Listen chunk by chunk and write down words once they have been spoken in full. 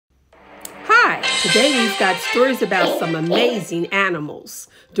Today we've got stories about some amazing animals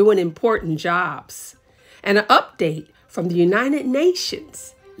doing important jobs and an update from the United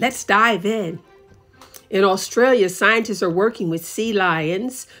Nations. Let's dive in. In Australia, scientists are working with sea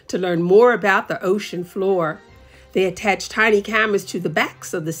lions to learn more about the ocean floor. They attached tiny cameras to the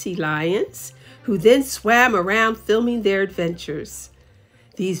backs of the sea lions, who then swam around filming their adventures.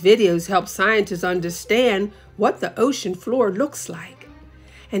 These videos help scientists understand what the ocean floor looks like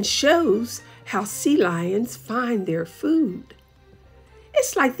and shows how sea lions find their food.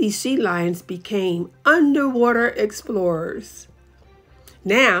 It's like these sea lions became underwater explorers.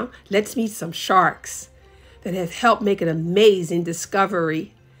 Now, let's meet some sharks that have helped make an amazing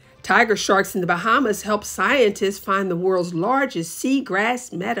discovery. Tiger sharks in the Bahamas help scientists find the world's largest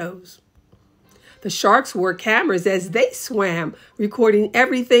seagrass meadows. The sharks wore cameras as they swam, recording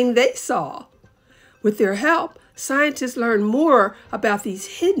everything they saw. With their help, scientists learned more about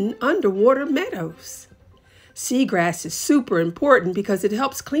these hidden underwater meadows. Seagrass is super important because it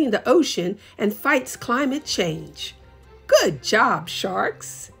helps clean the ocean and fights climate change. Good job,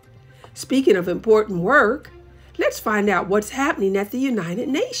 sharks! Speaking of important work, let's find out what's happening at the United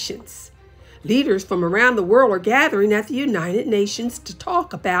Nations. Leaders from around the world are gathering at the United Nations to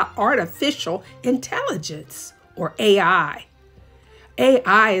talk about artificial intelligence, or AI.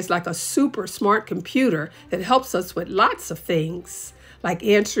 AI is like a super smart computer that helps us with lots of things, like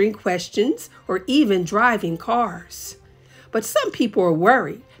answering questions or even driving cars. But some people are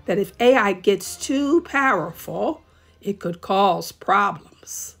worried that if AI gets too powerful, it could cause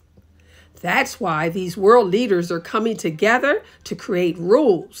problems. That's why these world leaders are coming together to create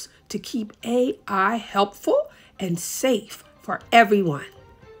rules to keep AI helpful and safe for everyone.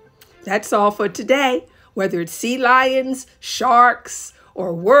 That's all for today. Whether it's sea lions, sharks,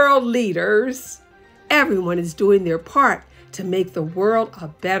 or world leaders, everyone is doing their part to make the world a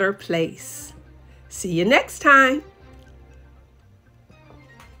better place. See you next time.